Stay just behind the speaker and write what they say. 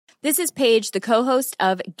This is Paige, the co-host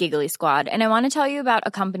of Giggly Squad, and I want to tell you about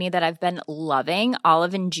a company that I've been loving,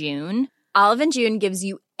 Olive & June. Olive & June gives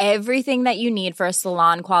you everything that you need for a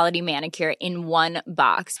salon-quality manicure in one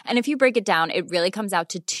box. And if you break it down, it really comes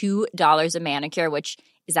out to $2 a manicure, which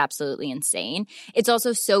is absolutely insane. It's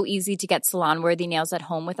also so easy to get salon-worthy nails at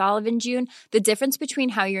home with Olive & June. The difference between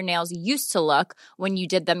how your nails used to look when you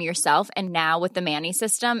did them yourself and now with the Mani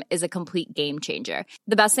system is a complete game changer.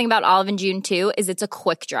 The best thing about Olive & June, too, is it's a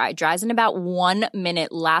quick dry. Dries in about 1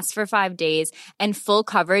 minute, lasts for 5 days, and full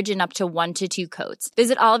coverage in up to 1 to 2 coats.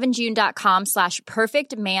 Visit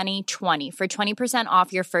oliveandjune.com/perfectmani20 for 20%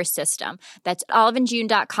 off your first system. That's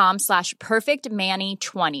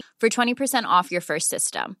oliveandjune.com/perfectmani20 for 20% off your first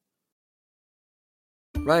system.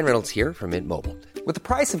 Ryan Reynolds here from Mint Mobile. With the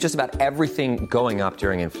price of just about everything going up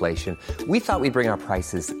during inflation, we thought we'd bring our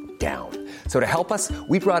prices down. So to help us,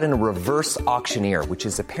 we brought in a reverse auctioneer, which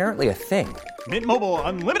is apparently a thing. Mint Mobile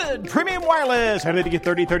Unlimited Premium Wireless. How to get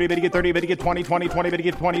 30, 30, bit to get 30, bit to get 20, 20, 20, bit to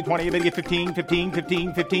get 20, 20, bit to get 15, 15,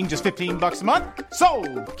 15, 15, just $15 a month?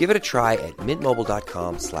 Sold! Give it a try at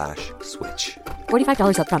mintmobile.com/switch.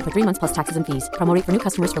 $45 up front for 3 months plus taxes and fees. Promo rate for new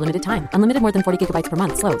customers for limited time. Unlimited more than 40 gigabytes per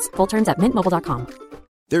month. Slows full terms at mintmobile.com.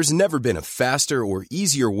 There's never been a faster or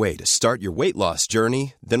easier way to start your weight loss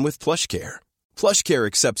journey than with PlushCare. PlushCare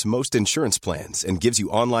accepts most insurance plans and gives you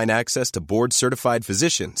online access to board-certified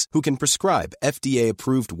physicians who can prescribe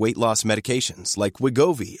FDA-approved weight loss medications like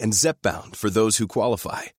Wegovy and Zepbound for those who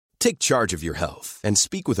qualify. Take charge of your health and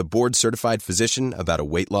speak with a board-certified physician about a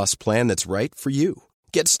weight loss plan that's right for you.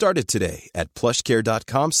 Get started today at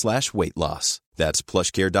plushcare.com/weight-loss. That's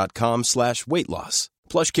plushcare.com/weight-loss.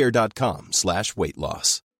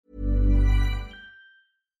 plushcare.com/weight-loss.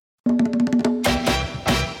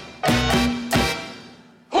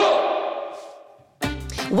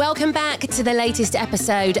 Welcome back to the latest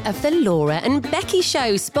episode of the Laura and Becky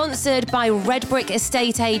Show, sponsored by Red Brick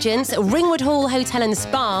Estate Agents, Ringwood Hall Hotel and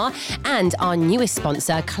Spa, and our newest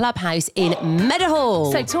sponsor, Clubhouse in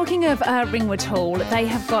Meadowhall. So talking of Ringwood Hall, they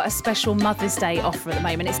have got a special Mother's Day offer at the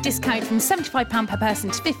moment. It's discount from £75 per person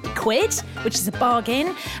to £50, which is a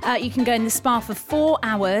bargain. You can go in the spa for 4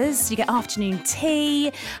 hours. You get afternoon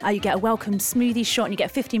tea, you get a welcome smoothie shot, and you get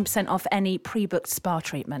 15% off any pre-booked spa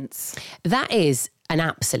treatments. That is an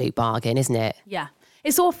absolute bargain, isn't it? Yeah.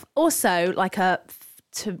 It's also like a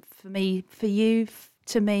for me present.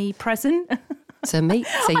 To me, to you. I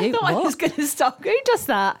thought I was going to stop. Who does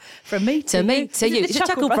that? From me to me, you. to you. It's the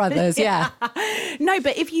Chuckle Brothers, yeah. No,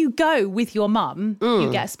 but if you go with your mum, you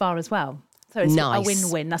get a spa as well. So it's nice. A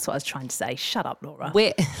win-win. That's what I was trying to say. Shut up, Laura.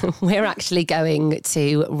 We're actually going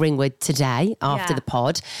to Ringwood today after the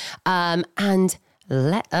pod. And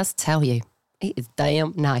let us tell you, it is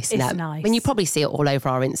damn nice. It's nice. I mean, you probably see it all over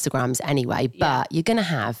our Instagrams anyway, but you're going to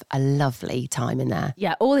have a lovely time in there.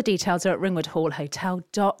 Yeah, all the details are at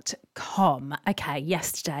ringwoodhallhotel.com. Okay,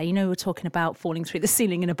 yesterday, we were talking about falling through the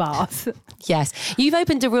ceiling in a bath. Yes. You've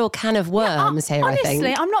opened a real can of worms here, honestly, I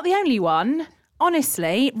think. I'm not the only one.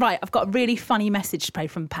 Honestly, right, I've got a really funny message to play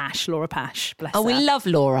from Pash, Laura Pash. Bless her. We love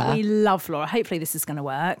Laura. We love Laura. Hopefully this is going to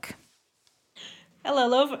work. Hello,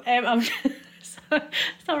 love. I'm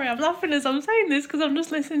sorry, I'm laughing as I'm saying this because I'm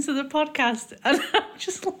just listening to the podcast and I'm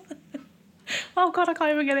just... Oh, God, I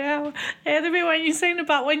can't even get it out. The bit when you're saying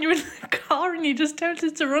about when you're in the car and you're just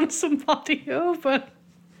tempted to run somebody over.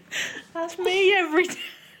 That's me every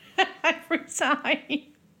time.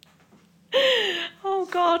 Oh,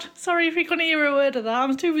 God. Sorry if you couldn't hear a word of that.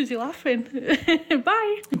 I'm too busy laughing.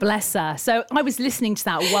 Bye. Bless her. So I was listening to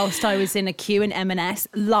that whilst I was in a queue in M&S,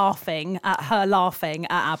 laughing at our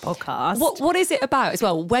podcast. What is it about as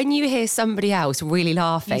well? When you hear somebody else really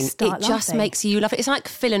laughing, just makes you laugh. It's like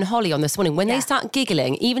Phil and Holly on This Morning. When they start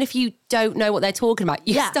giggling, even if you don't know what they're talking about,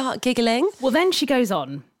 you start giggling. Well, then she goes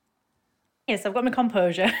on. Yes, I've got my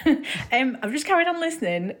composure. I've just carried on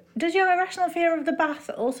listening. Does your irrational fear of the bath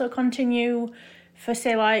also continue for,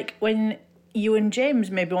 say, like when you and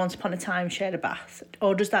James maybe once upon a time shared a bath?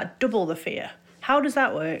 Or does that double the fear? How does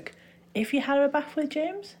that work? If you had a bath with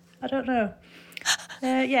James? I don't know.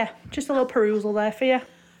 Just a little perusal there for you.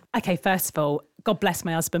 Okay, first of all, God bless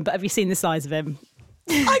my husband, but have you seen the size of him?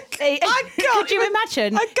 I can't. Could you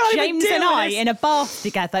imagine James and I in a bath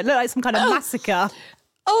together? It looked like some kind of massacre.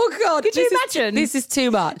 Oh, God. Could you imagine? This is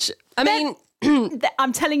too much. I mean...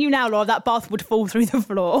 I'm telling you now, Laura, that bath would fall through the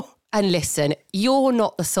floor. And listen, you're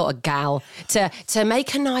not the sort of gal to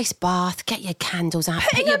make a nice bath, get your candles out,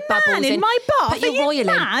 put your bubbles in my bath. put your oil in.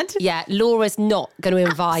 Mad? Yeah, Laura's not going to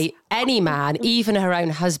invite any man, even her own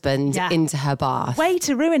husband, into her bath. Way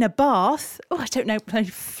to ruin a bath. Oh, I don't know,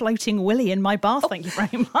 floating willy in my bath, thank you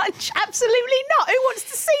very much. Absolutely not. Who wants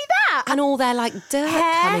to see that? And all their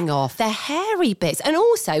dirt coming off, their hairy bits. And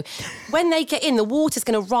also, when they get in, the water's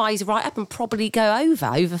going to rise right up and probably go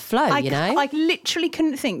overflow, I literally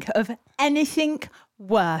couldn't think of anything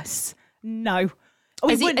worse. No.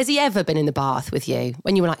 Has he ever been in the bath with you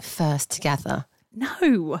when you were first together?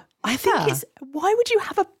 No. I think why would you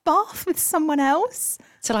have a bath with someone else?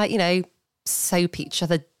 To soap each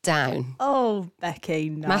other down. Oh, Becky,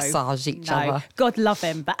 no. Massage each other. God love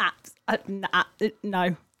him, but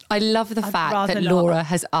no. I love the fact that Laura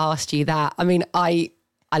has asked you that. I mean, I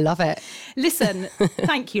love it. Listen,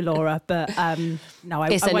 thank you, Laura, but no, I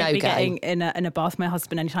won't be getting in a bath with my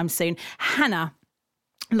husband anytime soon. Hannah.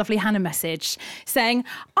 Lovely Hannah message saying,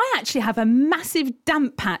 I actually have a massive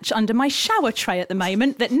damp patch under my shower tray at the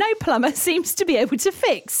moment that no plumber seems to be able to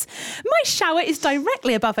fix. My shower is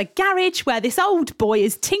directly above a garage where this old boy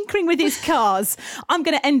is tinkering with his cars. I'm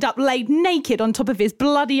going to end up laid naked on top of his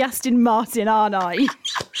bloody Aston Martin, aren't I?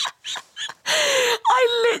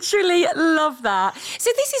 I literally love that. So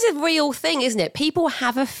this is a real thing, isn't it? People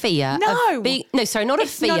have a fear of being... No, sorry, not a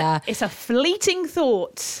fear. It's a fleeting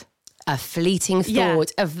thought. A fleeting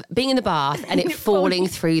thought of being in the bath and it falling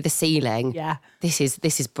through the ceiling. Yeah. This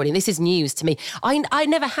is brilliant. This is news to me. I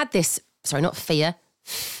never had this, sorry, not fear,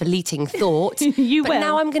 fleeting thought. But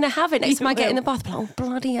now I'm going to have it next time I get in the bath. Oh,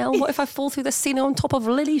 bloody hell, what if I fall through the ceiling on top of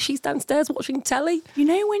Lily? She's downstairs watching telly. You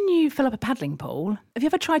know when you fill up a paddling pool, have you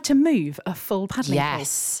ever tried to move a full paddling pool?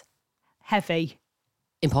 Yes. Heavy.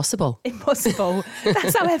 Impossible.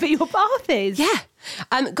 That's how heavy your bath is.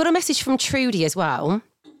 Yeah. Got a message from Trudy as well.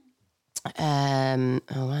 Hang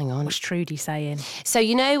on. What's Trudy saying? So,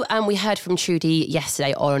 we heard from Trudy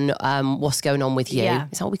yesterday on what's going on with you. Yeah.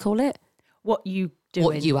 Is that what we call it? What you doing?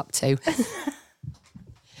 What you up to?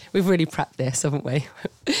 We've really prepped this, haven't we?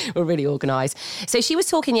 We're really organised. So she was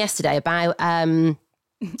talking yesterday about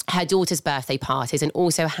her daughter's birthday parties and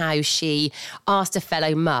also how she asked a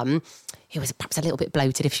fellow mum who was perhaps a little bit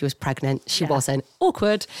bloated if she was pregnant. She wasn't.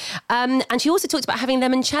 Awkward. And she also talked about having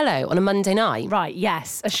limoncello on a Monday night. Right,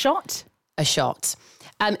 yes. A shot.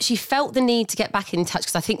 She felt the need to get back in touch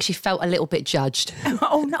because I think she felt a little bit judged.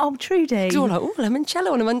 Oh, no, Trudy. You're like,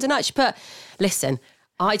 limoncello on a Monday night. She put, listen,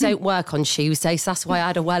 I don't work on Tuesday, so that's why I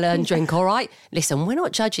had a well-earned drink, all right? Listen, we're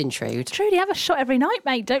not judging, Trude. Trudy, have a shot every night,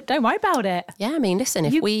 mate. Don't worry about it. Yeah, I mean, listen,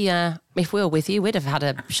 if we were with you, we'd have had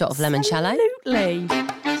a shot of limoncello. Absolutely.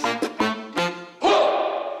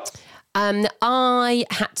 I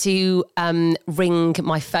had to ring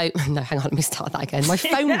my phone. No, hang on, let me start that again. My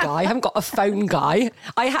phone guy. I haven't got a phone guy.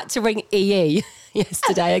 I had to ring EE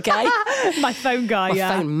yesterday, okay? My phone guy, my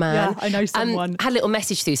phone man. Yeah, I know someone. Had a little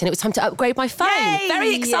message through saying it was time to upgrade my phone. Yay!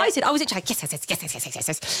 Very excited. I was literally like,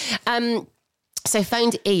 yes. So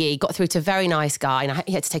phoned EE, got through to a very nice guy, and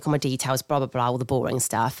he had to take all my details, blah, blah, blah, all the boring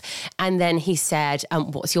stuff. And then he said,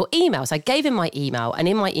 what's your email? So I gave him my email, and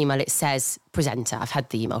in my email it says presenter. I've had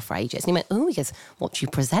the email for ages. And he goes, what do you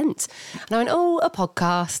present? And I went, a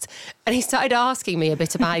podcast. And he started asking me a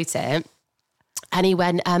bit about it. And he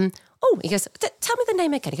went, he goes, tell me the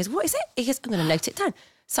name again. He goes, what is it? He goes, I'm going to note it down.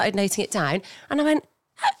 Started noting it down. And I went,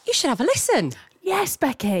 you should have a listen. Yes,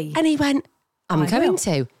 Becky. And he went, I'm going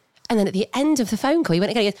to. And then at the end of the phone call, he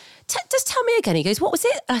went again. He goes, just tell me again. He goes, what was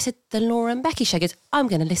it? And I said, the Laura and Becky show. He goes, I'm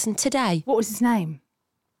going to listen today. What was his name?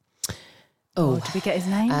 Oh, did we get his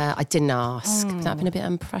name? I didn't ask. Would that have been a bit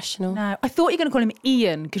unprofessional? No, I thought you were going to call him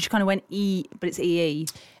Ian because you kind of went E, but it's EE.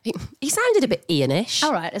 He sounded a bit Ian-ish.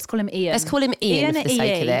 All right, let's call him Ian. Let's call him Ian for the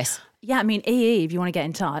sake of this. Yeah, I mean, EE, if you want to get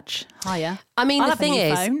in touch. Hiya. I mean, the thing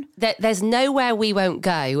is that there's nowhere we won't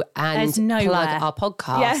go and plug our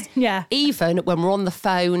podcast. Yeah. Even when we're on the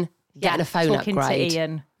phone, getting a phone talking upgrade. To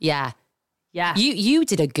Ian. Yeah. Yeah. You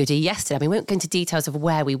did a goodie yesterday. I mean, we won't go into details of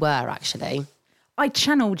where we were, actually. I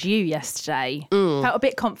channeled you yesterday. Felt a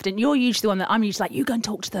bit confident. You're usually the one that I'm usually like, you go and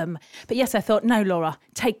talk to them. But yes, I thought, no, Laura,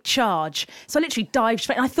 take charge. So I literally dived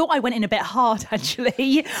straight. And I thought I went in a bit hard,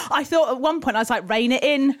 actually. I thought at one point I was like, rein it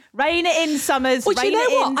in, Summers. Well, do you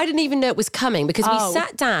know what? I didn't even know it was coming because we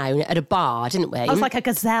sat down at a bar, didn't we? I was like a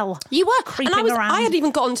gazelle. You were creeping around. I hadn't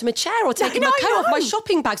even got onto my chair or taken my coat off, my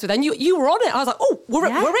shopping bags with. And you were on it. I was like, oh, we're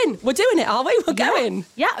in. We're doing it, are we? We're going.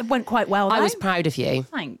 Yeah, it went quite well, though. I was proud of you.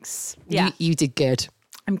 Thanks. Yeah. You did good.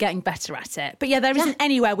 I'm getting better at it. But yeah, there isn't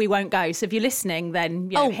anywhere we won't go. So if you're listening, then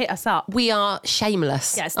hit us up. We are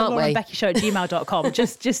shameless. Yeah, it's the Laura and Becky Show at gmail.com.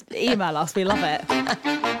 just email us. We love it.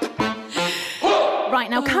 Right,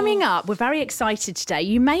 now coming up, we're very excited today.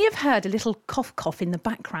 You may have heard a little cough in the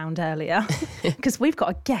background earlier because we've got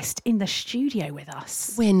a guest in the studio with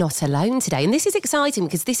us. We're not alone today. And this is exciting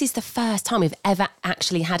because this is the first time we've ever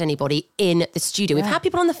actually had anybody in the studio. We've had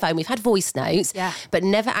people on the phone, we've had voice notes, but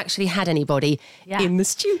never actually had anybody in the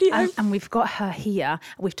studio. And we've got her here.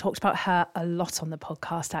 We've talked about her a lot on the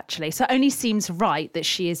podcast, actually. So it only seems right that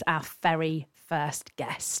she is our very first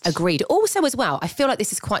guest. Agreed. Also, as well, I feel like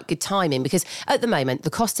this is quite good timing because at the moment, the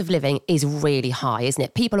cost of living is really high, isn't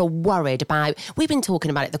it? People are worried about, we've been talking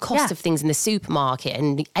about it, the cost of things in the supermarket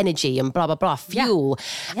and energy and blah, blah, blah, fuel.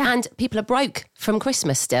 And people are broke from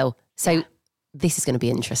Christmas still. So this is going to be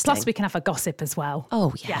interesting. Plus, we can have a gossip as well.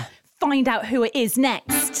 Oh, yeah. Find out who it is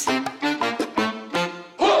next.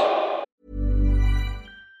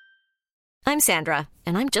 I'm Sandra,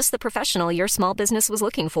 and I'm just the professional your small business was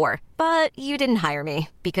looking for. But you didn't hire me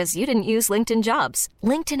because you didn't use LinkedIn Jobs.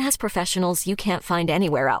 LinkedIn has professionals you can't find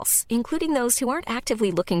anywhere else, including those who aren't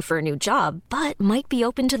actively looking for a new job, but might be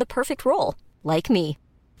open to the perfect role, like me.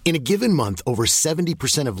 In a given month, over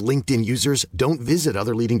 70% of LinkedIn users don't visit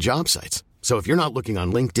other leading job sites. So if you're not looking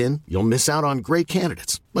on LinkedIn, you'll miss out on great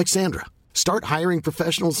candidates like Sandra. Start hiring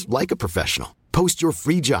professionals like a professional. Post your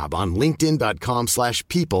free job on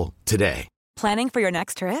linkedin.com/people today. Planning for your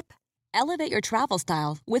next trip? Elevate your travel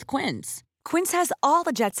style with Quince. Quince has all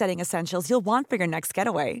the jet-setting essentials you'll want for your next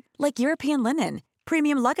getaway, like European linen,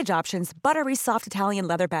 premium luggage options, buttery soft Italian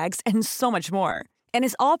leather bags, and so much more. And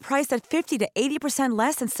is all priced at 50 to 80%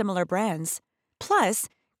 less than similar brands. Plus,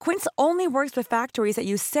 Quince only works with factories that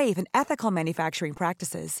use safe and ethical manufacturing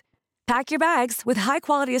practices. Pack your bags with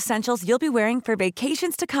high-quality essentials you'll be wearing for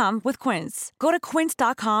vacations to come with Quince. Go to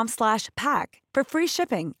quince.com/pack for free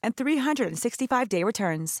shipping and 365-day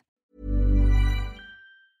returns.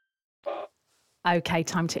 Okay,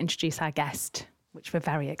 time to introduce our guest, which we're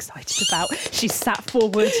very excited about. She's sat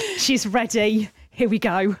forward. She's ready. Here we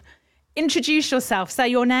go. Introduce yourself. Say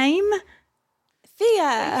your name.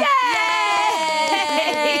 Thea. Yay!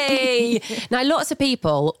 Now, lots of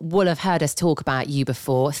people will have heard us talk about you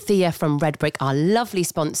before. Thea from Red Brick, our lovely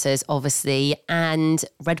sponsors, obviously, and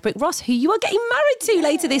Red Brick Ross, who you are getting married to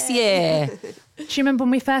later this year. Do you remember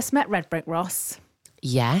when we first met Red Brick Ross?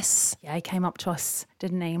 Yes. Yeah, he came up to us,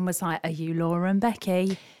 didn't he, and was like, "Are you Laura and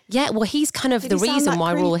Becky?" Yeah, well, he's kind of the reason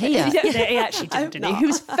why we're all here. Yeah, he actually didn't he? He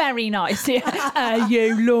was very nice. Yeah. Are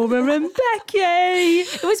you Laura and Becky?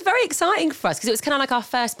 It was very exciting for us because it was kind of like our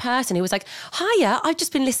first person who was like, "Hiya, I've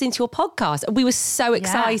just been listening to your podcast." And we were so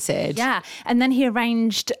excited. Yeah. And then he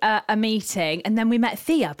arranged a meeting and then we met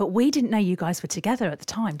Thea, but we didn't know you guys were together at the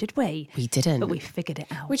time, did we? We didn't. But we figured it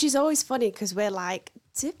out. Which is always funny because we're like,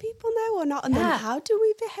 do people know or not? And then how do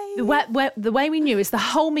we behave? The way we knew is the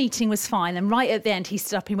whole meeting was fine. And right at the end, he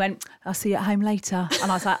stood up and went, "I'll see you at home later."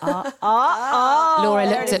 And I was like, Laura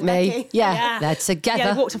looked at me. Yeah, they're together.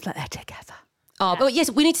 Yeah, walked up like, they're together. Oh, but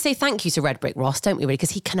yes, we need to say thank you to Red Brick Ross, don't we, really?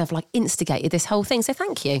 Because he kind of like instigated this whole thing. So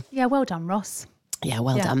thank you. Yeah, well done, Ross. Yeah,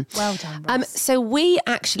 well done. Well done, Ross. So we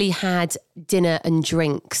actually had dinner and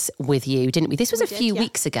drinks with you, didn't we? This was a few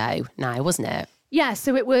weeks ago now, wasn't it? Yeah,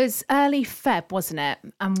 so it was early Feb, wasn't it?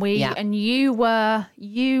 And you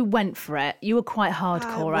went for it. You were quite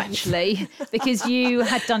hardcore actually, because you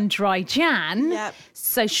had done dry Jan. Yep.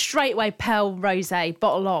 So straight away, Pearl Rosé,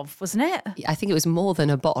 bottle of, wasn't it? I think it was more than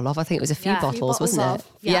a bottle of. I think it was a few bottles, wasn't it?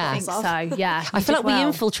 Yeah, I think so. Yeah, I feel like we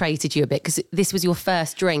infiltrated you a bit because this was your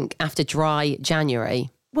first drink after dry January.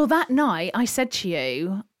 Well, that night I said to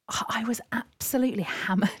you, I was absolutely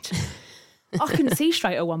hammered. I couldn't see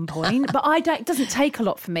straight at one point, but it doesn't take a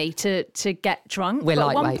lot for me to get drunk. We're but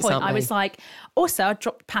at one lightweights, point, aren't we? I was like, also, I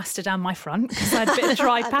dropped pasta down my front because I had a bit of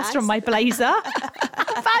dry pasta on my blazer.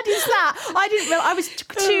 How bad is that? I didn't realize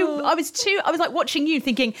I was like watching you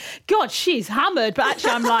thinking, God, she's hammered, but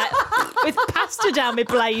actually I'm like with pasta down my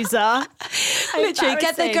blazer. Literally,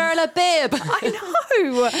 get the girl a bib. I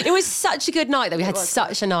know. It was such a good night that we had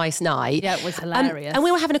such a nice night. Yeah, it was hilarious. And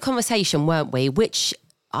we were having a conversation, weren't we? Which,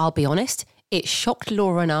 I'll be honest, it shocked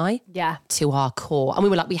Laura and I to our core. And we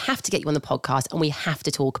were like, we have to get you on the podcast and we have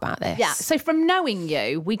to talk about this. Yeah. So from knowing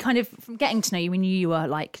you, from getting to know you, we knew you were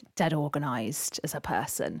like dead organised as a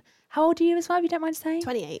person. How old are you as well, if you don't mind saying?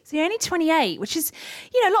 28. So you're only 28, which is,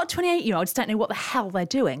 a lot of 28-year-olds don't know what the hell they're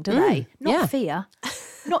doing, do they? Not Thea.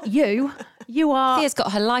 Not you. You are... Thea's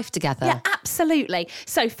got her life together. Yeah, absolutely.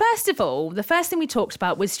 So first of all, the first thing we talked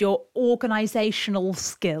about was your organisational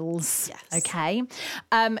skills. Yes. Okay.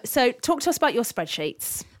 So talk to us about your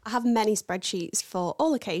spreadsheets. I have many spreadsheets for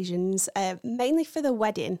all occasions, mainly for the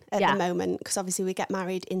wedding at the moment, because obviously we get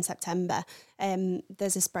married in September.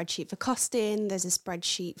 There's a spreadsheet for costing, there's a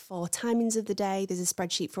spreadsheet for timings of the day, there's a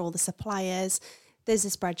spreadsheet for all the suppliers. There's a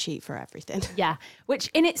spreadsheet for everything. Yeah, which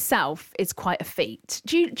in itself is quite a feat.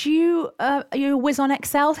 Are you a whiz on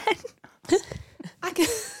Excel then? I can...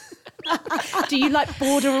 Do you like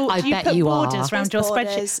border? I do you bet put you borders are. around your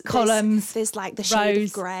spreadsheet? Columns. There's like the shade rows.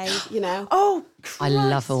 of grey, you know. Oh, I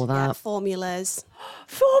love all that. Yeah, formulas.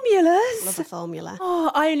 Formulas. Love a formula. Oh,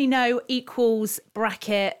 I only know equals,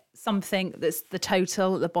 bracket, something that's the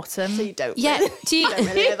total at the bottom. So you don't. Yeah. Really, Do you? don't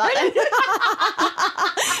really know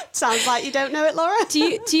that then. Sounds like you don't know it, Laura.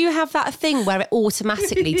 Do you have that thing where it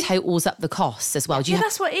automatically totals up the costs as well? Do you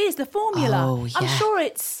That's what it is. The formula. Oh, yeah. I'm sure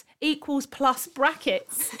it's equals plus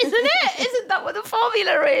brackets, isn't it? Isn't that what the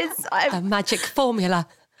formula is? a magic formula?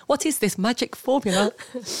 What is this magic formula?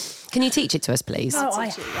 Can you teach it to us, please? No, I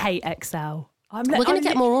hate Excel. We're going to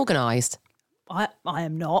get more organised. I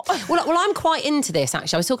am not. Well, I'm quite into this,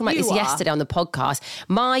 actually. I was talking about this yesterday on the podcast.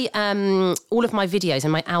 My all of my videos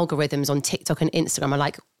and my algorithms on TikTok and Instagram are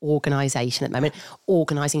like organisation at the moment.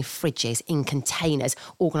 Organising fridges in containers,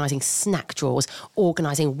 organising snack drawers,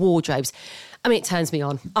 organising wardrobes. I mean, it turns me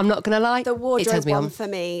on. I'm not going to lie. The it wardrobe turns me one on. for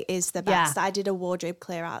me is the best. I did a wardrobe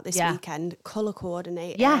clear out this weekend, colour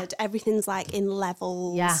coordinated. Yeah. Everything's like in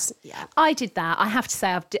levels. Yeah. I did that. I have to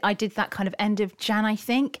say, I did that kind of end of Jan, I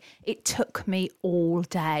think. It took me all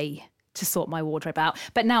day to sort my wardrobe out.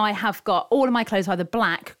 But now I have got all of my clothes either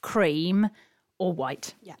black, cream, or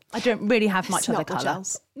white. Yeah. I don't really have much other colour.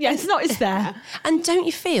 Yeah, it's there. And don't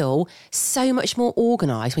you feel so much more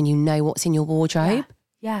organised when you know what's in your wardrobe?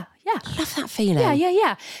 Yeah. I love that feeling.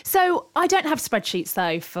 Yeah. So I don't have spreadsheets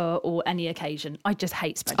though for any occasion. I just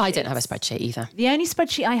hate spreadsheets. I don't have a spreadsheet either. The only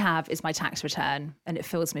spreadsheet I have is my tax return, and it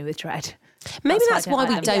fills me with dread. Maybe that's why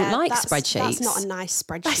we don't like that's spreadsheets. That's not a nice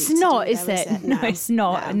spreadsheet. That's to not, do, is though, it? No, it's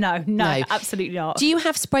not. No, absolutely not. Do you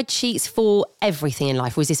have spreadsheets for everything in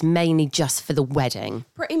life, or is this mainly just for the wedding?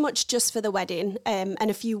 Pretty much just for the wedding, and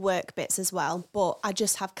a few work bits as well. But I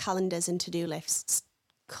just have calendars and to-do lists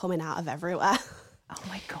coming out of everywhere. Oh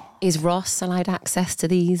my God. Is Ross allowed access to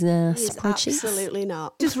these spreadsheets? Absolutely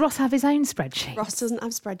not. Does Ross have his own spreadsheet? Ross doesn't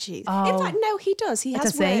have spreadsheets. Oh. In fact, no, he does. He has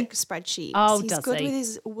Does he? work spreadsheets. Oh, He's does good he? with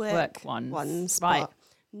his work ones, Right. but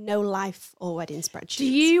no life or wedding spreadsheets. Do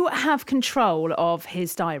you have control of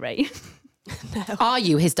his diary? Are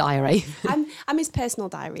you his diary? I'm his personal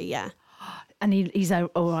diary, yeah. And he's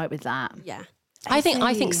all right with that? Yeah. I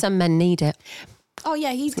think some men need it. Oh,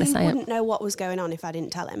 yeah, he gonna say wouldn't know what was going on if I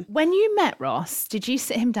didn't tell him. When you met Ross, did you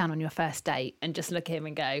sit him down on your first date and just look at him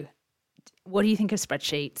and go, what do you think of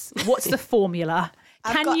spreadsheets? What's the formula?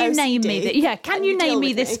 Can you name me that? Yeah, can you name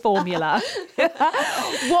me this formula?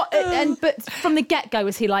 But from the get-go,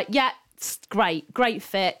 was he like, yeah, it's great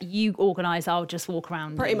fit. You organise, I'll just walk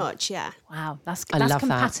around. Pretty much, yeah. Wow, that's love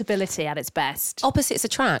compatibility at its best. Opposites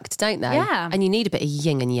attract, don't they? Yeah. And you need a bit of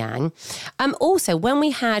yin and yang. Also, when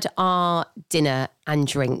we had our dinner and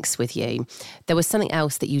drinks with you, there was something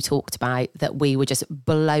else that you talked about that we were just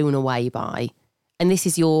blown away by. And this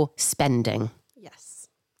is your spending. Yes.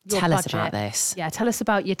 Tell us about this. Yeah, tell us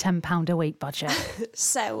about your £10 a week budget.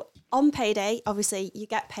 So on payday, obviously you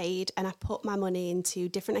get paid and I put my money into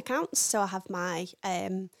different accounts. So I have my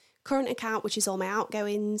current account, which is all my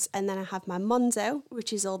outgoings, and then I have my Monzo,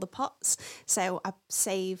 which is all the pots. So I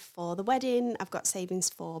save for the wedding, I've got savings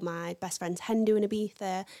for my best friend's hen do in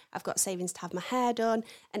Ibiza, I've got savings to have my hair done,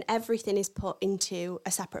 and everything is put into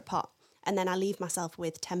a separate pot. And then I leave myself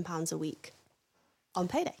with £10 a week on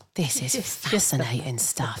payday. This is fascinating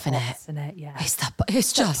stuff, isn't it? Isn't it? Yeah.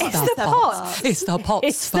 It's just the the pots. It's the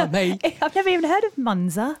pots for me. I've never even heard of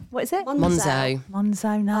Monza. What is it? Monzo.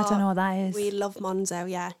 Monzo. No, I don't know what that is. We love Monzo,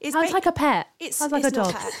 yeah. It Sounds like a pet. It's Sounds like a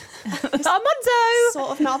dog. not Oh, Monzo!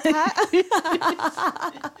 Sort of not a pet.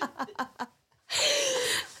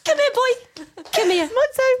 Come here, boy. Come here.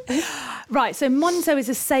 Monzo. Right, so Monzo is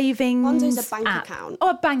a savings Monzo's a bank app. account. Oh,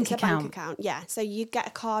 a bank It's account. a bank account, yeah. So you get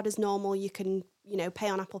a card as normal. You can, pay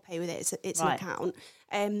on Apple Pay with it. It's Right. an account.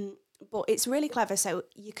 But it's really clever. So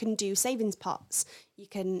you can do savings pots. You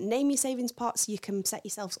can name your savings pots. You can set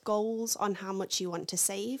yourself goals on how much you want to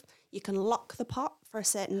save. You can lock the pot for a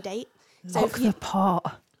certain date. Lock the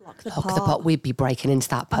pot. Lock the Lock the pot. We'd be breaking into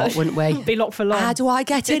that pot, wouldn't we? Be locked for long. How do I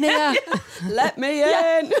get in here? Let me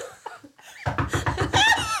in.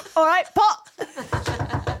 All right, pot.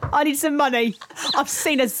 I need some money. I've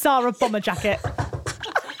seen a Zara bomber jacket.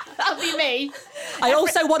 That'll be me. I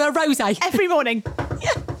also want a rosé. Every morning.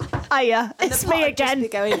 Hiya, it's me again.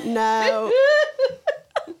 Just be going, no.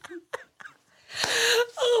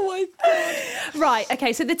 Oh my God. Right,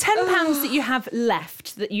 okay, so the £10 that you have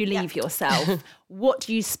left that you leave yourself, what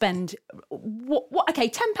do you spend? Okay,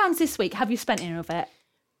 £10 this week. Have you spent any of it?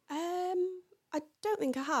 I don't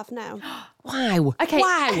think I have, no. Wow. Okay.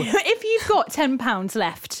 Wow. If you've got £10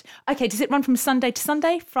 left, okay, does it run from Sunday to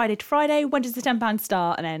Sunday, Friday to Friday? When does the £10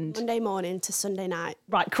 start and end? Monday morning to Sunday night.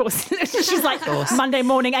 Right, of course. She's like, Monday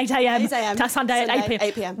morning, 8 a.m. 8 a.m. to Sunday at 8 p.m.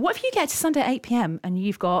 8 p.m. What if you get to Sunday at 8 p.m. and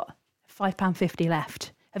you've got £5.50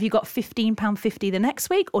 left? Have you got £15.50 the next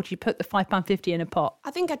week, or do you put the £5.50 in a pot?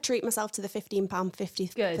 I think I'd treat myself to the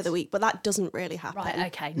 £15.50 for the week, but that doesn't really happen. Right,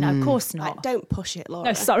 okay. No, of course not. Like, don't push it, Laura.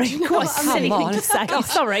 No, sorry. Do you know What what a I silly mean? thing to say.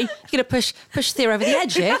 Sorry. You're going to push Thea over the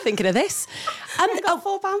edge here, thinking of this. I got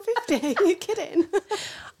 £4.50. Are you kidding?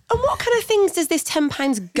 And what kind of things does this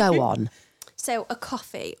 £10 go on? So a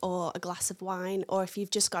coffee or a glass of wine, or if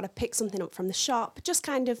you've just got to pick something up from the shop, just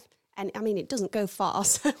kind of, and I mean, it doesn't go far.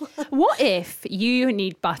 So. What if you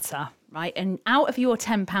need butter, right? And out of your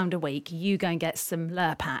 £10 a week, you go and get some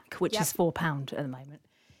Lurpak, which is £4 at the moment.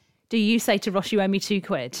 Do you say to Ross, you owe me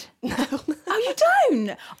 £2? No. Oh, you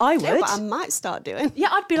don't? I would. No, but I might start doing. Yeah,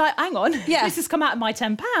 I'd be like, hang on. Yeah. This has come out of my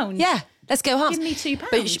 £10. Yeah. Let's go halves. Give me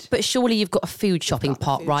 £2. But surely you've got a food shopping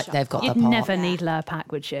pot, right? They've got You'd the pot. never need Lurpak,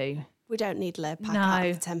 would you? We don't need Lurpak No. out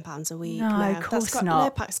of £10 a week. No, of course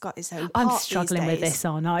not. Lurpak's got its own I'm pot struggling these with days. this,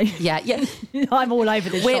 aren't I? Yeah. I'm all over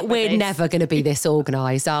the shop with We're this. never going to be this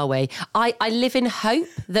organised, are we? I live in hope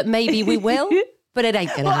that maybe we will, but it ain't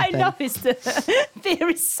going to What happen. I love is that Thea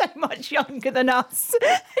is so much younger than us.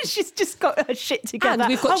 She's just got her shit together. And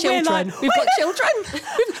we've got we're children. like, We've got children.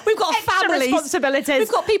 We've got Extra families. responsibilities.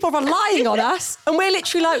 We've got people relying on us. And we're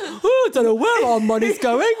literally like, oh, I don't know where our money's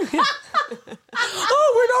going.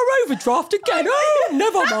 Oh, we're in our overdraft again. Oh,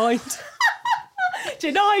 never mind.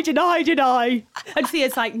 Deny. And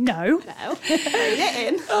Thea's like, no.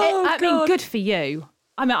 I mean, good for you.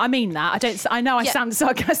 I mean that. I know I sound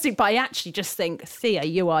sarcastic, but I actually just think, Thea,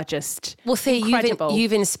 you are just incredible.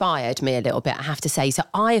 You've inspired me a little bit, I have to say. So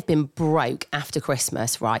I have been broke after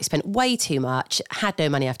Christmas, right? Spent way too much, had no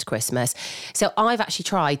money after Christmas. So I've actually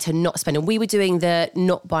tried to not spend. And we were doing the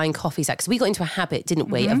not buying coffees because we got into a habit, didn't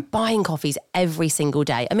we, of buying coffees every single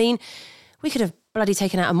day. I mean, we could have bloody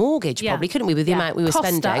taken out a mortgage probably, couldn't we, with the amount we were Costa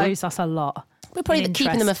spending? owes us a lot. We're probably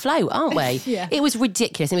keeping them afloat, aren't we? Yeah. It was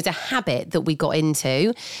ridiculous. It was a habit that we got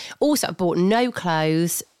into. Also, I bought no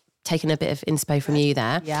clothes, taking a bit of inspo from you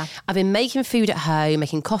there. Yeah. I've been making food at home,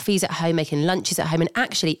 making coffees at home, making lunches at home. And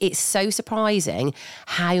actually, it's so surprising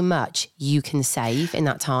how much you can save in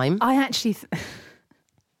that time. I actually...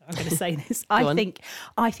 I'm going to say this.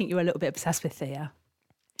 I think you're a little bit obsessed with Thea.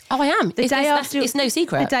 Oh, I am. It's no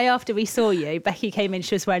secret. The day after we saw you, Becky came in,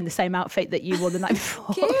 she was wearing the same outfit that you wore the night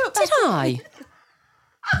before. Cute. Did I?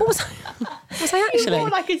 What was I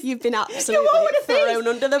actually? You've been absolutely thrown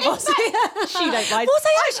under the bus. She don't mind. What was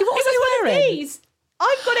I actually? What was I wearing? These.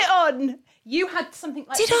 I've got it on. You had something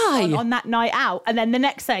like Did this I? on that night out, and then the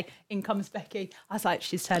next day, in comes Becky. I was like,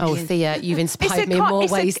 she's turning. Oh, in. Thea, you've inspired me in more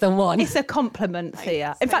ways than one. It's a compliment,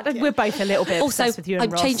 Thea. In fact, we're both a little bit Also, obsessed with you and I'm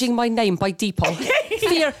Ross. changing my name by default.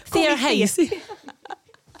 Thea Hayes.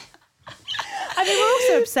 I mean, we're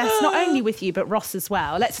also obsessed not only with you but Ross as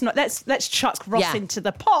well. Let's chuck Ross into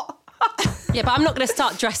the pot. Yeah, but I'm not going to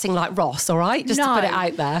start dressing like Ross, all right? Just to put it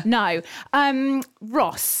out there. No.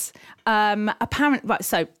 Ross, apparently, right,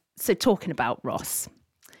 so talking about Ross,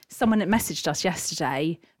 someone that messaged us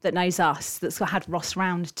yesterday that knows us, that's had Ross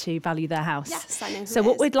round to value their house. Yes, I know who So it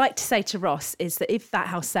what is. we'd like to say to Ross is that if that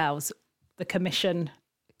house sells, the commission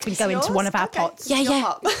can go into yours? one of our Okay. pots. Your Yeah.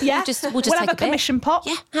 pot. Yeah, We'll just we'll take have a a bit. commission pot.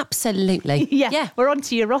 Yeah, absolutely. Yeah, we're on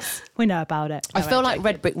to you, Ross. We know about it. I No, feel I'm like joking.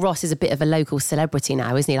 Red Brick Ross is a bit of a local celebrity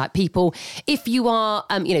now, isn't he? Like people, if you are,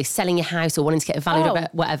 selling your house or wanting to get it valued or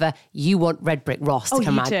whatever, you want Red Brick Ross to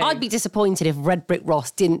come you round. do. I'd be disappointed if Red Brick Ross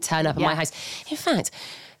didn't turn up at my house. In fact,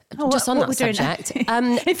 just on what that we're doing subject,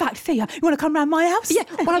 in fact, Thea, you want to come round my house? Yeah,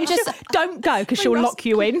 well, I'm just- don't go because she'll lock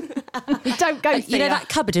you in. Don't go, Thea. you know that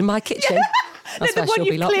cupboard in my kitchen? That's the where one she'll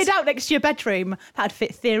you've be locked. cleared out next to your bedroom. That'd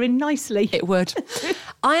fit Thea in nicely. It would.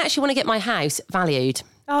 I actually want to get my house valued.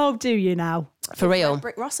 Oh, do you now? For real.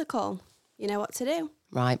 Brick Ross a call. You know what to do.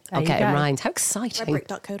 Right, There I'll you get it go. right. How exciting.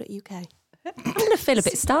 Redbrick.co.uk. I'm going to feel a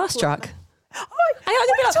bit starstruck. What are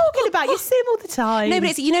you talking about? You see him all the time. No,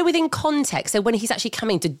 but it's, within context. So when he's actually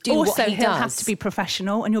coming to do also, what he he'll does. have to be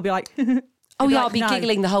professional and you'll be like... Oh, You'll be yeah, I'll like, be no.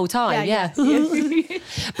 giggling the whole time, yeah.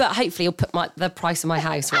 But hopefully he'll put the price of my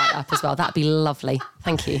house right up as well. That'd be lovely.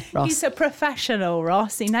 Thank you, Ross. He's a professional,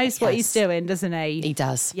 Ross. He knows what he's Yes. doing, doesn't he? He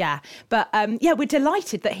does. Yeah. But, we're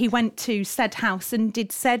delighted that he went to said house and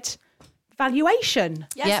did said valuation.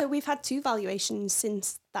 Yeah, Yep. so we've had 2 valuations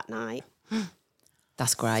since that night.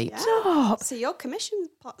 That's great. Stop. So your commission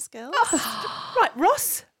pots, girl. Right,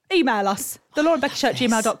 Ross, email us.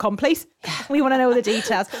 TheLauraBeckyShow@gmail.com, please. We want to know all the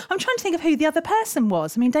details. I'm trying to think of who the other person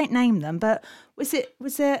was. I mean, don't name them, but was it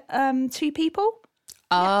 2 people?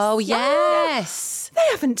 Oh, yes. They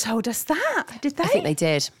haven't told us that, did they? I think they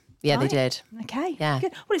did. Yeah, Right. they did. Okay. Yeah.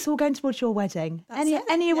 Good. Well, it's all going towards your wedding. That's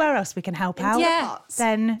Anywhere else we can help out? Yeah.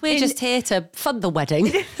 Then We're just here to fund the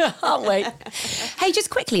wedding, aren't we? Hey,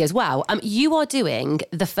 just quickly as well, you are doing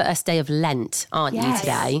the first day of Lent, aren't you,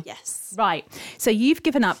 today? Yes. Right. So you've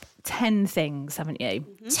given up 10 things, haven't you?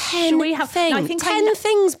 10 Shall we have things. No, I think 10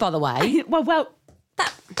 things, by the way. Well,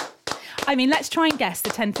 I mean, let's try and guess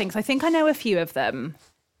the 10 things. I think I know a few of them.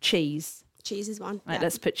 Cheese. Cheese is one. Right,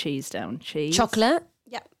 let's put cheese down. Cheese. Chocolate.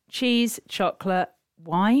 Yep. Cheese, chocolate,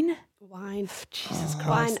 wine. Wine. Jesus Christ.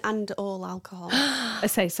 Wine and all alcohol. I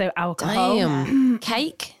say so alcohol. Damn.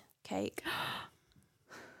 Cake. Cake.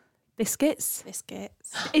 Biscuits.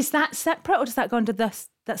 Biscuits. Is that separate or does that go under this?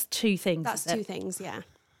 That's 2 things. That's is it? 2 things, yeah.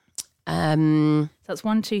 So that's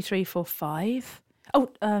 1, 2, 3, 4, 5. Oh,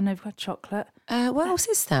 no, we've got chocolate. What else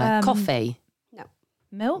is there? Coffee. No.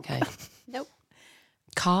 Milk. Okay. Nope.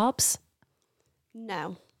 Carbs.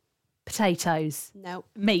 No. Potatoes. No.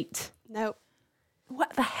 Meat. No.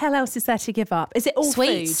 What the hell else is there to give up? Is it all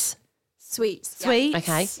Sweets. Sweets. food? Sweets.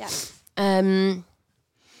 Okay. Yeah.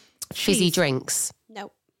 Fizzy Cheese. drinks.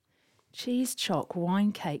 No. Cheese, choc,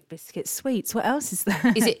 wine, cake, biscuits, sweets. What else is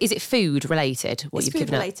there? Is it food related? What It's you've food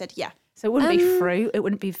given related, yeah. So it wouldn't be fruit. It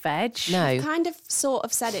wouldn't be veg. No. Kind of sort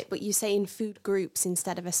of said it, but you say in food groups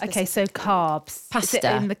instead of a specific. Okay, so carbs. Pasta. Is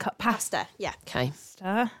it in the pasta? Pasta, yeah. Okay.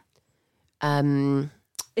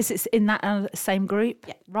 Is it in that same group?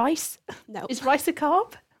 Yeah. Rice? No. Is rice a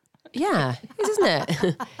carb? Yeah, isn't it?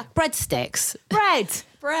 Breadsticks. Bread.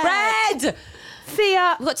 Bread.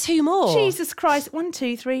 Thea. We've got 2 more. Jesus Christ. 1,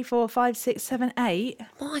 2, 3, 4, 5, 6, 7, 8.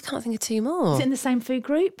 Oh, I can't think of 2 more. Is it in the same food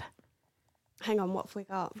group? Hang on, what have we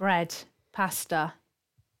got? Bread. Pasta.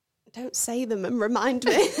 Don't say them and remind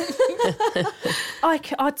me.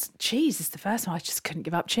 Cheese is the first one. I just couldn't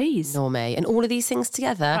give up cheese. Nor me. And all of these things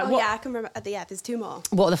together. Oh, yeah, I can remember. Yeah, there's 2 more.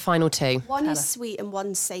 What are the final 2? One is sweet and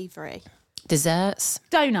one's savoury. Desserts.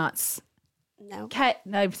 Donuts. No.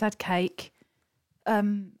 No, we've had cake.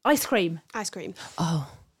 Ice cream. Ice cream. Oh,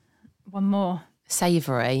 One more.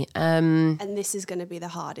 savoury. And this is going to be the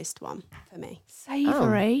hardest one for me.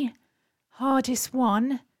 Savoury. Hardest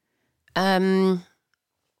one.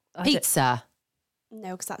 Pizza.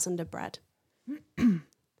 No, because that's under bread.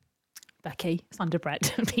 Becky, it's under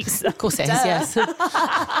bread. Pizza. Of course it is, yes.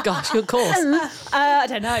 Gosh, of course. I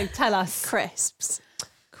don't know. Tell us. Crisps.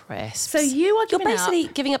 Crisps. So you are You're giving basically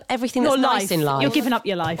up giving up everything your that's life. nice in life. You're giving up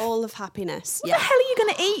your life. All of happiness. What Yeah. the hell are you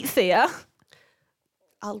going to eat, Thea?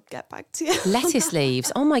 I'll get back to you. Lettuce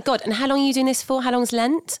leaves. Oh my God. And how long are you doing this for? How long's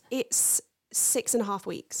Lent? It's 6.5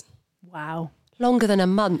 weeks. Wow. Longer than a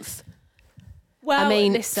month. Well, I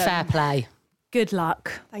mean, listen, fair play. Good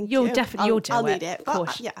luck. Thank You'll you. definitely you'll do I'll it. need it. Of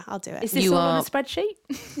course. Yeah, I'll do it. Is this You all on are- a spreadsheet?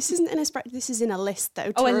 This isn't in a spread. This is in a list,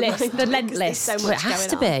 though. Oh, a remind list, the me, Lent 'cause there's list. So Well, much it has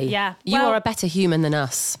to going on. be. Yeah. You Well- are a better human than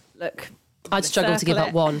us. Look. I'd struggle to give circle up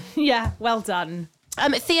it. one. Yeah, well done.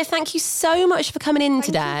 Thea, thank you so much for coming in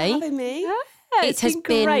today. Thank you for having me. Yeah, It has been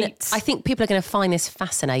been. great. I think people are going to find this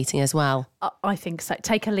fascinating as well. I think so.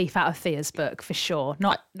 Take a leaf out of Thea's book for sure.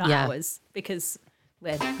 Not yeah. ours, because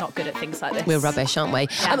we're not good at things like this. We're rubbish, aren't we?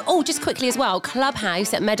 Yeah. Just quickly as well,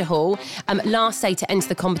 Clubhouse at Meadowhall. Last day to enter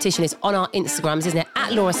the competition is on our Instagrams, isn't it?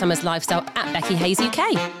 At Laura Summers Lifestyle, at Becky Hayes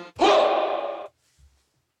UK.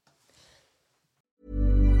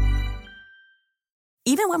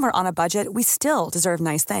 Even when we're on a budget, we still deserve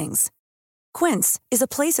nice things. Quince is a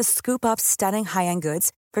place to scoop up stunning high-end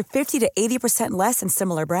goods for 50 to 80% less than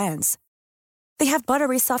similar brands. They have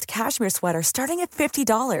buttery soft cashmere sweaters starting at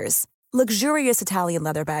 $50, luxurious Italian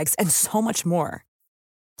leather bags, and so much more.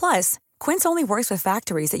 Plus, Quince only works with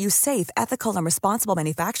factories that use safe, ethical, and responsible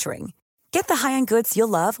manufacturing. Get the high-end goods you'll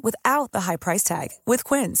love without the high price tag with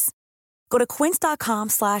Quince. Go to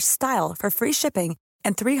quince.com/style for free shipping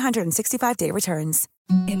and 365-day returns.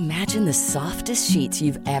 Imagine the softest sheets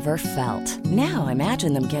you've ever felt. Now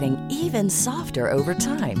imagine them getting even softer over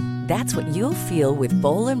time. That's what you'll feel with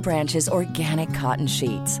Boll & Branch's organic cotton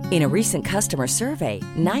sheets. In a recent customer survey,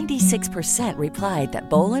 96% replied that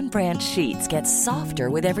Boll & Branch sheets get softer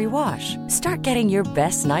with every wash. Start getting your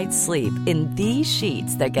best night's sleep in these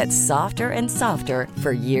sheets that get softer and softer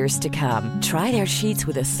for years to come. Try their sheets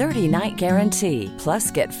with a 30-night guarantee. Plus,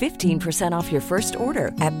 get 15% off your first order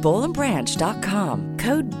at bollandbranch.com.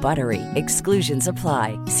 Code BUTTERY. Exclusions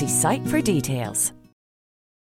apply. See site for details.